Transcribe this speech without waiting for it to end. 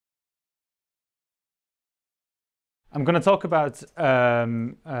I'm going to talk about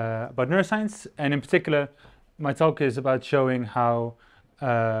neuroscience, and in particular, my talk is about showing how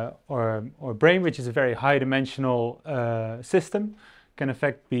our brain, which is a very high-dimensional system, can in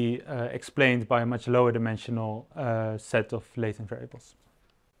fact be explained by a much lower dimensional set of latent variables.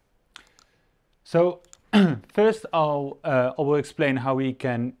 So first, I will explain how we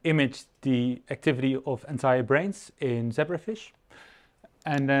can image the activity of entire brains in zebrafish.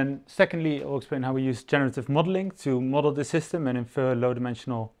 And then secondly, I'll explain how we use generative modeling to model the system and infer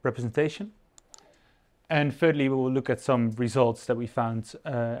low-dimensional representation. And thirdly, we will look at some results that we found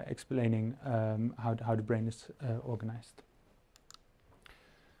explaining how the brain is organized.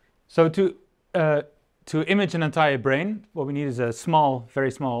 So to image an entire brain, what we need is a small, very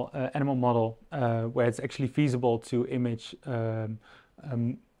small animal model where it's actually feasible to image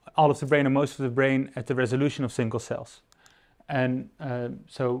all of the brain or most of the brain at the resolution of single cells. And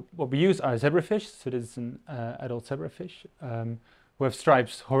so what we use are zebrafish. So this is an adult zebrafish who have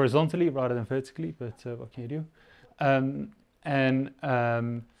stripes horizontally rather than vertically, but what can you do?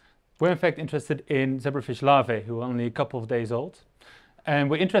 We're in fact interested in zebrafish larvae who are only a couple of days old. And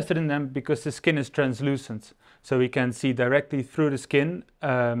we're interested in them because the skin is translucent. So we can see directly through the skin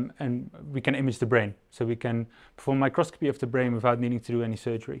and we can image the brain. So we can perform microscopy of the brain without needing to do any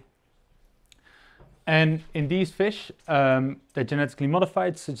surgery. And in these fish, they're genetically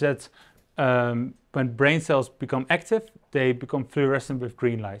modified such that when brain cells become active, they become fluorescent with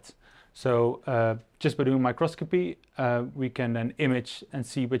green light. So just by doing microscopy, we can then image and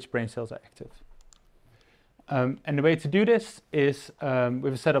see which brain cells are active. And the way to do this is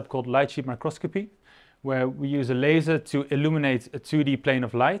with a setup called light sheet microscopy, where we use a laser to illuminate a 2D plane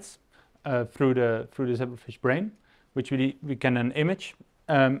of light through the zebrafish brain, which we can then image.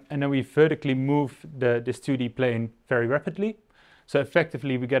 And then we vertically move this 2D plane very rapidly. So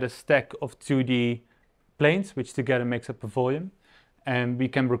effectively, we get a stack of 2D planes, which together makes up a volume. And we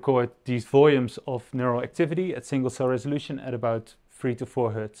can record these volumes of neural activity at single cell resolution at about 3 to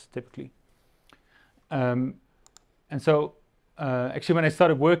 4 Hertz, typically. And so actually, when I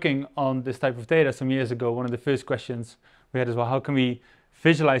started working on this type of data some years ago, one of the first questions we had is, well, how can we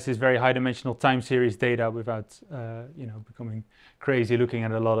visualize this very high-dimensional time series data without becoming crazy looking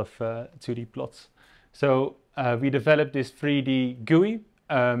at a lot of 2D plots? So we developed this 3D GUI,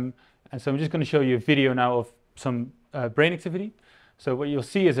 and so I'm just going to show you a video now of some brain activity. So what you'll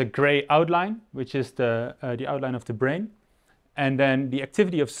see is a gray outline, which is the outline of the brain, and then the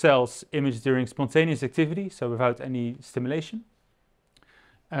activity of cells imaged during spontaneous activity, so without any stimulation.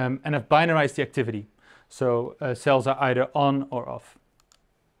 And I've binarized the activity, so cells are either on or off.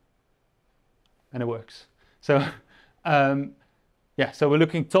 And it works. So yeah, so we're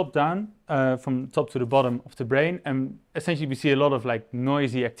looking top down from top to the bottom of the brain, and essentially we see a lot of like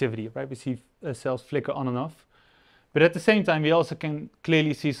noisy activity, right? We see cells flicker on and off. But at the same time, we also can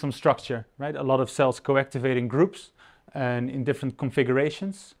clearly see some structure, right? A lot of cells co-activate in groups and in different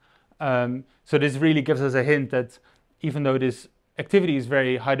configurations. So this really gives us a hint that even though this activity is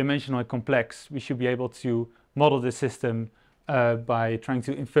very high-dimensional and complex, we should be able to model the system by trying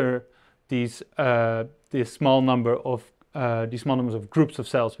to infer these small numbers of groups of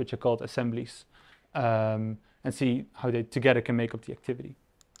cells, which are called assemblies, and see how they together can make up the activity.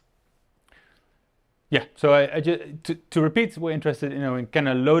 Yeah, so to repeat, we're interested in kind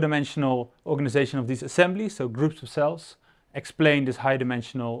of low-dimensional organization of these assemblies, so groups of cells, explain this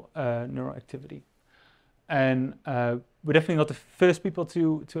high-dimensional neural activity. And we're definitely not the first people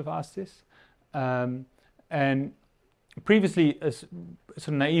to have asked this. And previously, a sort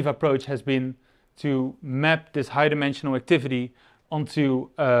of naive approach has been to map this high-dimensional activity onto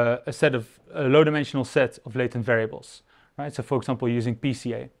a low-dimensional set of latent variables, right? So for example, using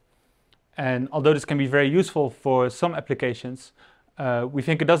PCA. And although this can be very useful for some applications, we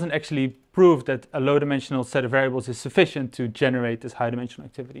think it doesn't actually prove that a low-dimensional set of variables is sufficient to generate this high-dimensional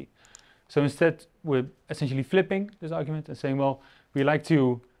activity. So instead, we're essentially flipping this argument and saying, well, we like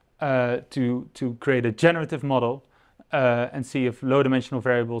to create a generative model and see if low-dimensional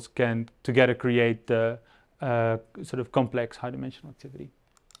variables can together create the sort of complex high-dimensional activity.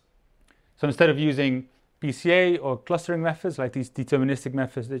 So instead of using PCA or clustering methods, like these deterministic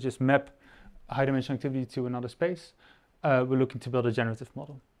methods that just map high-dimensional activity to another space, we're looking to build a generative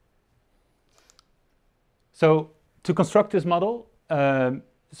model. So to construct this model, let's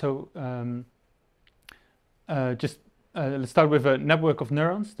start with a network of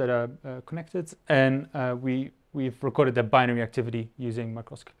neurons that are connected, and we've recorded their binary activity using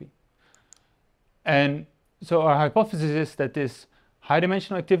microscopy. And so our hypothesis is that this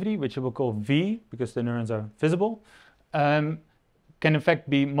high-dimensional activity, which we will call V, because the neurons are visible, can in fact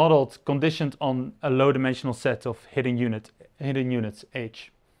be modeled conditioned on a low-dimensional set of hidden units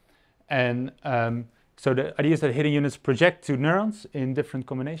H. And so the idea is that hidden units project to neurons in different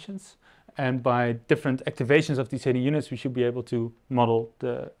combinations, and by different activations of these hidden units, we should be able to model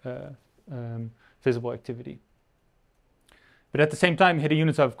the visible activity. But at the same time, hidden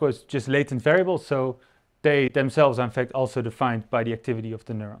units are of course just latent variables, so they themselves are in fact also defined by the activity of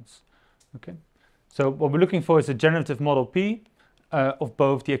the neurons. Okay, so what we're looking for is a generative model P of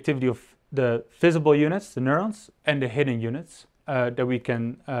both the activity of the visible units, the neurons, and the hidden units that we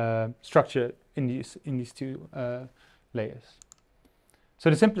can structure in these two layers. So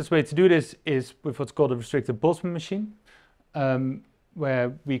the simplest way to do this is with what's called a restricted Boltzmann machine,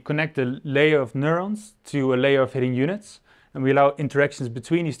 where we connect a layer of neurons to a layer of hidden units, and we allow interactions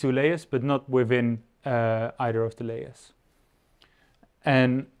between these two layers, but not within either of the layers.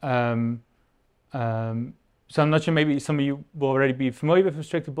 And so I'm not sure, maybe some of you will already be familiar with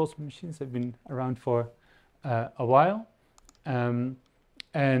restricted Boltzmann machines. They've been around for a while. And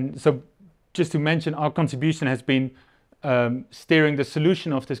so just to mention, our contribution has been steering the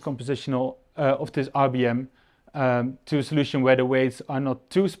solution of this compositional, of this RBM to a solution where the weights are not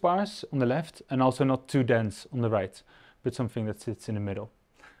too sparse on the left and also not too dense on the right, but something that sits in the middle.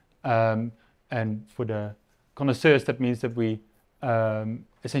 And for the connoisseurs, that means that we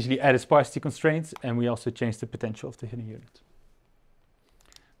essentially added sparsity constraints, and we also changed the potential of the hidden unit.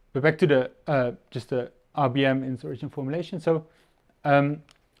 But back to the just the RBM in its original formulation. So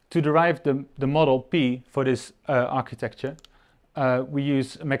to derive the model P for this architecture, we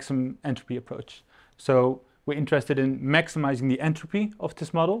use a maximum entropy approach. So we're interested in maximizing the entropy of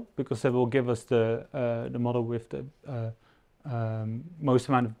this model, because that will give us the model with the most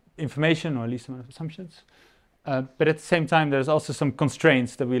amount of information, or least amount of assumptions. But at the same time, there's also some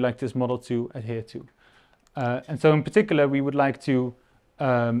constraints that we like this model to adhere to. And so in particular, we would like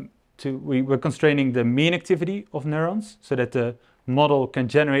we're constraining the mean activity of neurons so that the model can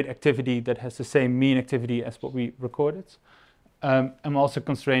generate activity that has the same mean activity as what we recorded. And we're also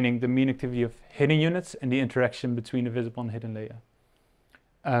constraining the mean activity of hidden units and the interaction between the visible and hidden layer.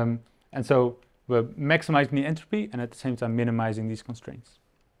 And so we're maximizing the entropy and at the same time minimizing these constraints.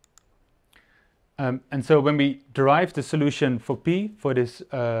 And so when we derive the solution for P for this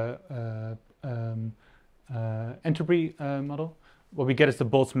entropy model, what we get is the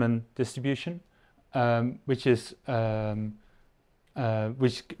Boltzmann distribution, which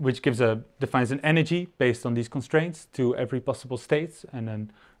defines an energy based on these constraints to every possible state, and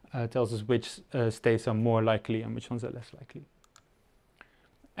then tells us which states are more likely and which ones are less likely.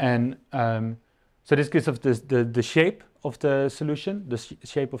 And so this gives us the shape of the solution, the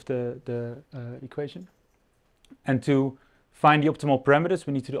shape of the equation. And to find the optimal parameters,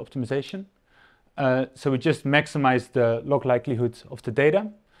 we need to do optimization. So we just maximize the log likelihood of the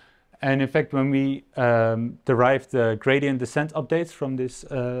data. And in fact, when we derive the gradient descent updates from this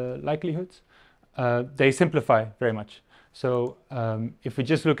likelihood, they simplify very much. So if we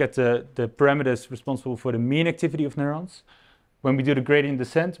just look at the parameters responsible for the mean activity of neurons, when we do the gradient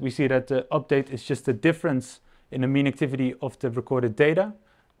descent, we see that the update is just the difference in the mean activity of the recorded data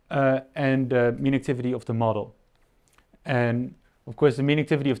and the mean activity of the model. And of course, the mean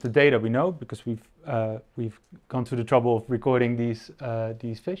activity of the data we know, because we've gone through the trouble of recording these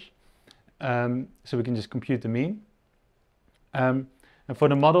fish. So we can just compute the mean. And for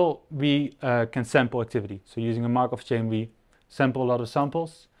the model, we can sample activity. So using a Markov chain, we sample a lot of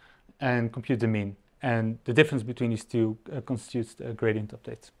samples and compute the mean. And the difference between these two constitutes the gradient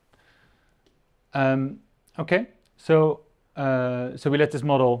updates. Okay, so we let this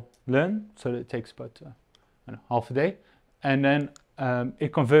model learn. So it takes about half a day. And then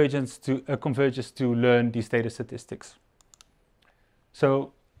it converges to learn these data statistics.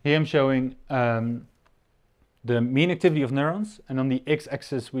 So here I'm showing the mean activity of neurons, and on the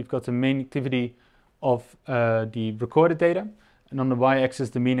x-axis we've got the mean activity of the recorded data, and on the y-axis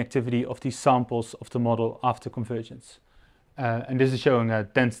the mean activity of these samples of the model after convergence. And this is showing a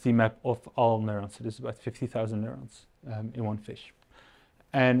density map of all neurons, so this is about 50,000 neurons in one fish.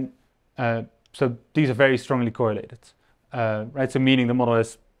 And so these are very strongly correlated. Right, so meaning the model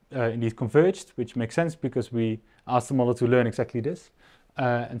has indeed converged, which makes sense because we asked the model to learn exactly this.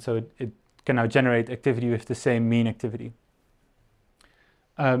 And so it can now generate activity with the same mean activity.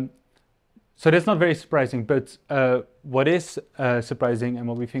 So that's not very surprising, but what is surprising and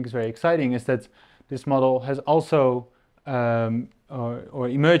what we think is very exciting is that this model has also, or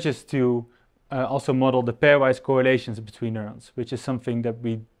emerges to also model the pairwise correlations between neurons, which is something that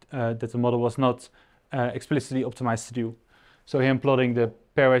the model was not explicitly optimized to do. So here I'm plotting the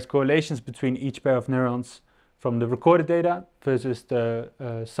pairwise correlations between each pair of neurons from the recorded data versus the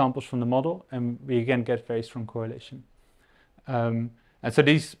samples from the model, and we again get very strong correlation. And so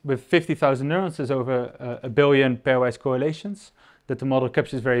these, with 50,000 neurons, there's over a billion pairwise correlations that the model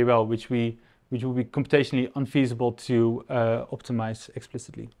captures very well, which will be computationally unfeasible to optimize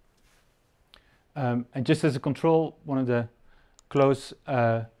explicitly. And just as a control, one of the close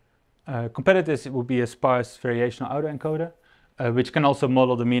competitors, it would be a sparse variational autoencoder, which can also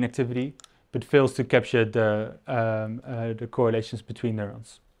model the mean activity, but fails to capture the correlations between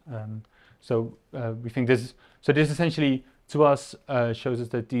neurons. So we think this essentially, to us, shows us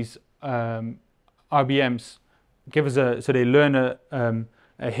that these RBMs give us so they learn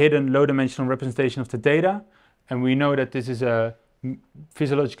a hidden low-dimensional representation of the data, and we know that this is a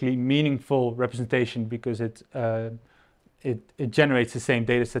physiologically meaningful representation because it generates the same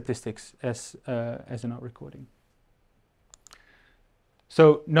data statistics as in our recording.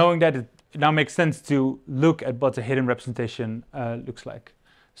 So knowing that, it now makes sense to look at what the hidden representation looks like.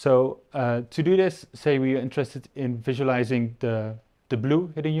 So to do this, say we are interested in visualizing the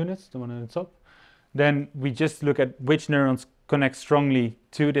blue hidden units, the one on the top, then we just look at which neurons connect strongly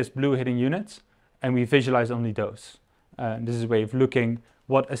to this blue hidden unit, and we visualize only those. This is a way of looking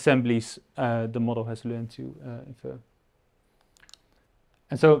what assemblies the model has learned to infer.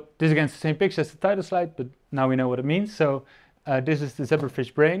 And so this is again the same picture as the title slide, but now we know what it means. So this is the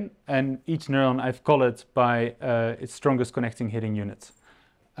zebrafish brain, and each neuron I've colored by its strongest connecting hidden unit.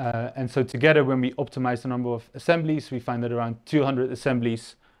 And so together, when we optimize the number of assemblies, we find that around 200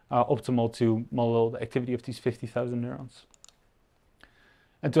 assemblies are optimal to model the activity of these 50,000 neurons.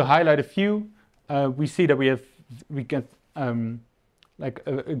 And to highlight a few, we see that we get like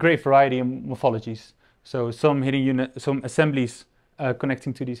a great variety of morphologies. So some assemblies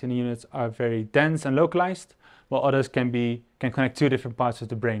connecting to these hidden units are very dense and localized, while others can connect two different parts of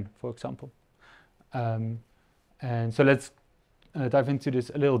the brain, for example. And so let's dive into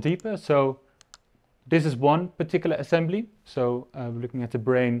this a little deeper. So this is one particular assembly. So we're looking at the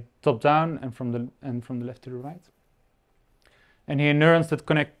brain top down and from the left to the right. And here, neurons that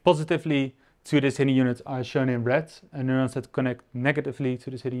connect positively to this hidden unit are shown in red, and neurons that connect negatively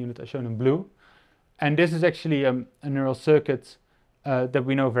to this hidden unit are shown in blue. And this is actually a neural circuit that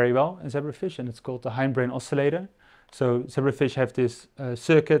we know very well in zebrafish, and it's called the hindbrain oscillator. So zebrafish have this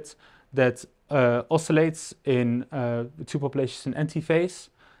circuit that oscillates in two populations in antiphase,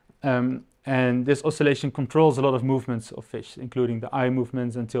 and this oscillation controls a lot of movements of fish, including the eye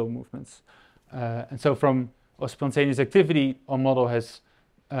movements and tail movements. And so from our spontaneous activity, our model has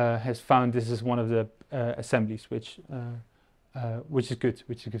found this is one of the assemblies, which is good,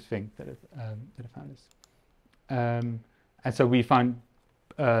 which is a good thing that it found this. And so we find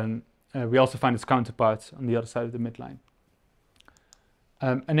we also find its counterparts on the other side of the midline.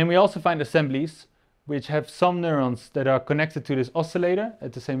 And then we also find assemblies which have some neurons that are connected to this oscillator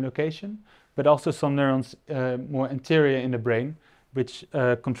at the same location, but also some neurons more anterior in the brain, which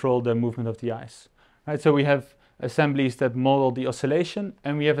control the movement of the eyes. Right? So we have assemblies that model the oscillation,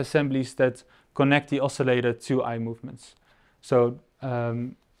 and we have assemblies that connect the oscillator to eye movements. So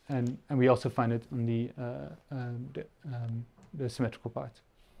and we also find it on the symmetrical part.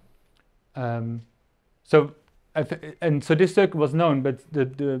 So this circuit was known, but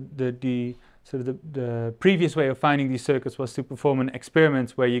the previous way of finding these circuits was to perform an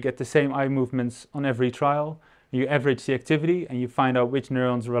experiment where you get the same eye movements on every trial. You average the activity, and you find out which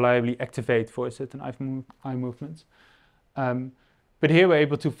neurons reliably activate for a certain eye movement. But here we're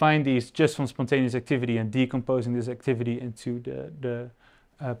able to find these just from spontaneous activity and decomposing this activity into the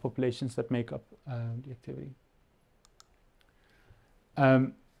populations that make up the activity.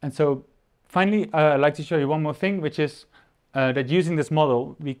 And so finally, I'd like to show you one more thing, which is that using this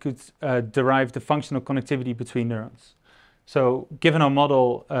model, we could derive the functional connectivity between neurons. So given our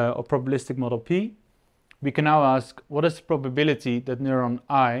model, our probabilistic model P, we can now ask, what is the probability that neuron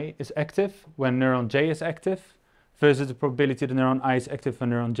I is active when neuron J is active versus the probability that neuron I is active when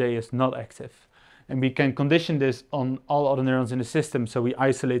neuron J is not active? And we can condition this on all other neurons in the system, so we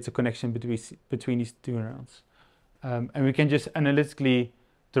isolate the connection between these two neurons. And we can just analytically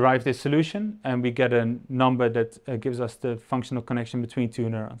derive this solution, and we get a number that gives us the functional connection between two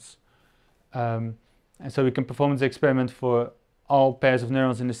neurons. And so we can perform this experiment for all pairs of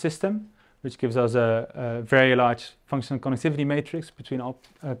neurons in the system, which gives us a very large functional connectivity matrix between all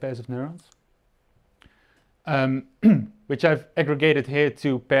pairs of neurons, which I've aggregated here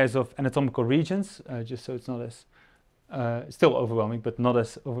to pairs of anatomical regions, just so it's not as, still overwhelming, but not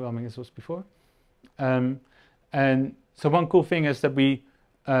as overwhelming as it was before. And so one cool thing is that we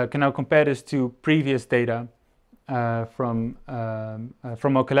can now compare this to previous data from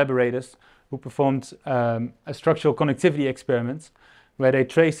our collaborators, who performed a structural connectivity experiment where they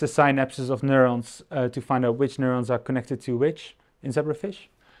traced the synapses of neurons to find out which neurons are connected to which in zebrafish,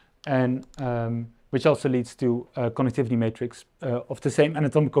 and which also leads to a connectivity matrix of the same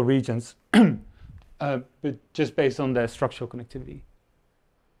anatomical regions, but just based on their structural connectivity.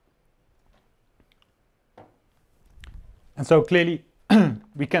 And so clearly,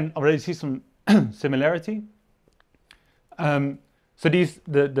 we can already see some similarity. So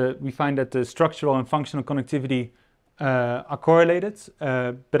we find that the structural and functional connectivity are correlated,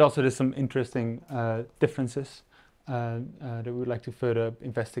 but also there's some interesting differences that we would like to further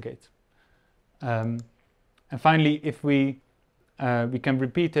investigate. And finally, if we can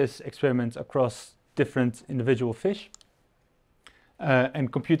repeat this experiment across different individual fish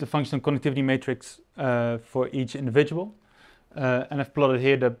and compute the functional connectivity matrix for each individual. And I've plotted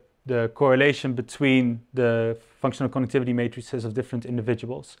here the correlation between the functional connectivity matrices of different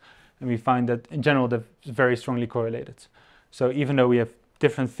individuals. And we find that in general they're very strongly correlated. So even though we have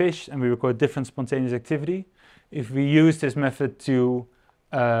different fish and we record different spontaneous activity, if we use this method to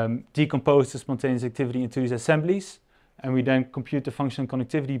decompose the spontaneous activity into these assemblies, and we then compute the functional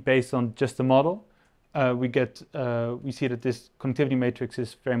connectivity based on just the model, we see that this connectivity matrix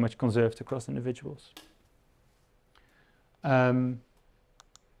is very much conserved across individuals.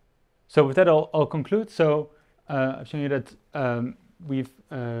 So with that, I'll conclude. So I've shown you that we've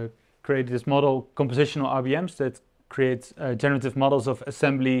created this model, compositional RBMs, that creates generative models of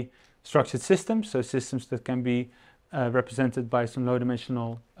assembly structured systems, so systems that can be represented by some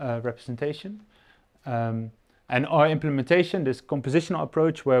low-dimensional representation. And our implementation, this compositional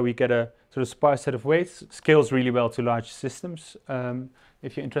approach, where we get a sort of sparse set of weights, scales really well to large systems,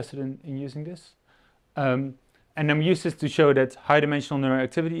 if you're interested in using this. And then we use this to show that high-dimensional neural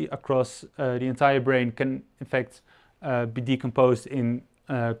activity across the entire brain can, in fact, be decomposed in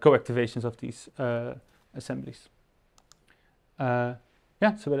co-activations of these assemblies.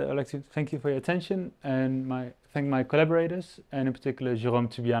 Yeah, so I'd like to thank you for your attention and thank my collaborators, and in particular Jérôme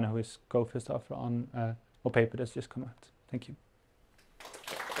Tubiana, who is co-first author on a paper that's just come out. Thank you.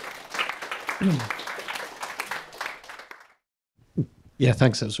 Yeah,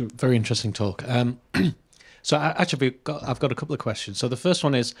 thanks. That was a very interesting talk. So actually, I've got a couple of questions. So the first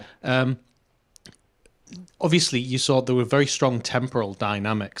one is, obviously you saw there were very strong temporal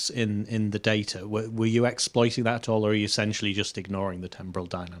dynamics in the data. Were you exploiting that at all, or are you essentially just ignoring the temporal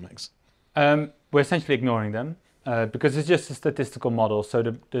dynamics? We're essentially ignoring them because it's just a statistical model, so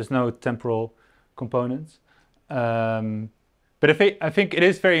there's no temporal components. But I think it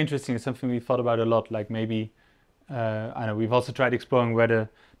is very interesting. It's something we've thought about a lot. Like maybe, I don't know, we've also tried exploring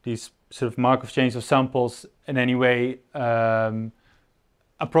whether these sort of Markov chains of samples in any way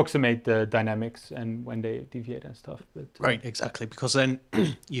approximate the dynamics and when they deviate and stuff. But, right, exactly, because then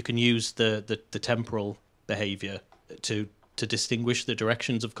you can use the temporal behavior to distinguish the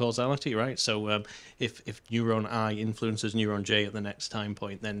directions of causality, right? So if neuron I influences neuron J at the next time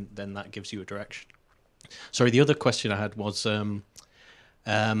point, then that gives you a direction. Sorry, the other question I had was,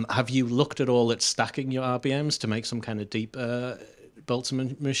 have you looked at all at stacking your RBMs to make some kind of deep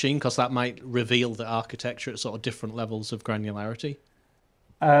Boltzmann machine? Because that might reveal the architecture at sort of different levels of granularity.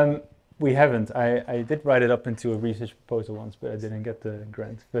 We haven't. I did write it up into a research proposal once, but I didn't get the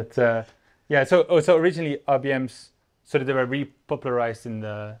grant. But yeah, so originally RBMs, so they were repopularized in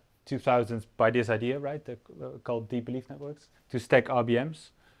the 2000s by this idea, right? They're called deep belief networks, to stack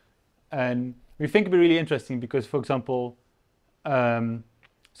RBMs. And we think it'd be really interesting because, for example,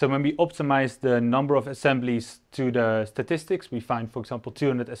 so when we optimize the number of assemblies to the statistics, we find, for example,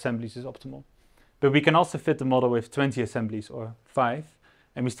 200 assemblies is optimal. But we can also fit the model with 20 assemblies or 5,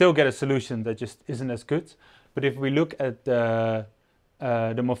 and we still get a solution that just isn't as good. But if we look at the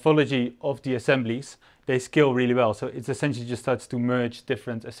morphology of the assemblies, they scale really well. So it essentially just starts to merge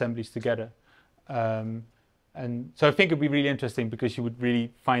different assemblies together. And so I think it'd be really interesting because you would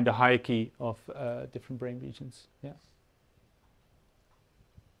really find a hierarchy of different brain regions. Yeah.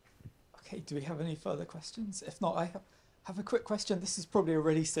 Okay, do we have any further questions? If not, I have a quick question. This is probably a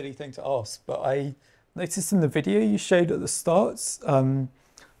really silly thing to ask, but I noticed in the video you showed at the start,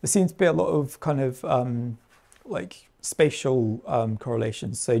 there seems to be a lot of kind of like spatial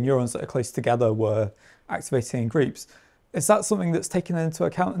correlations. So neurons that are close together were activating in groups. Is that something that's taken into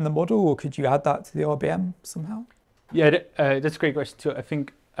account in the model, or could you add that to the RBM somehow? Yeah, that's a great question too. I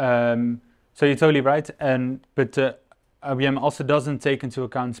think, so you're totally right. But RBM also doesn't take into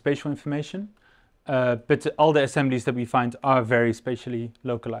account spatial information. But all the assemblies that we find are very spatially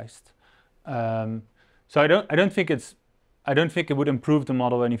localized. So I don't think it would improve the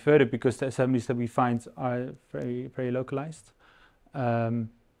model any further because the assemblies that we find are very, very localized.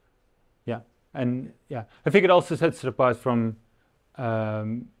 Yeah. And yeah, I think it also sets it apart from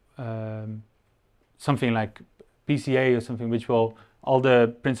something like PCA or something, which will, all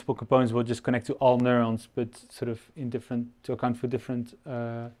the principal components will just connect to all neurons, but sort of in different, to account for different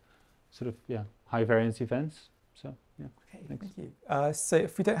sort of, yeah, high variance events. So, yeah. Okay, thank you. So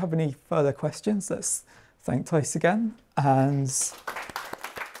if we don't have any further questions, let's thank Thijs again. And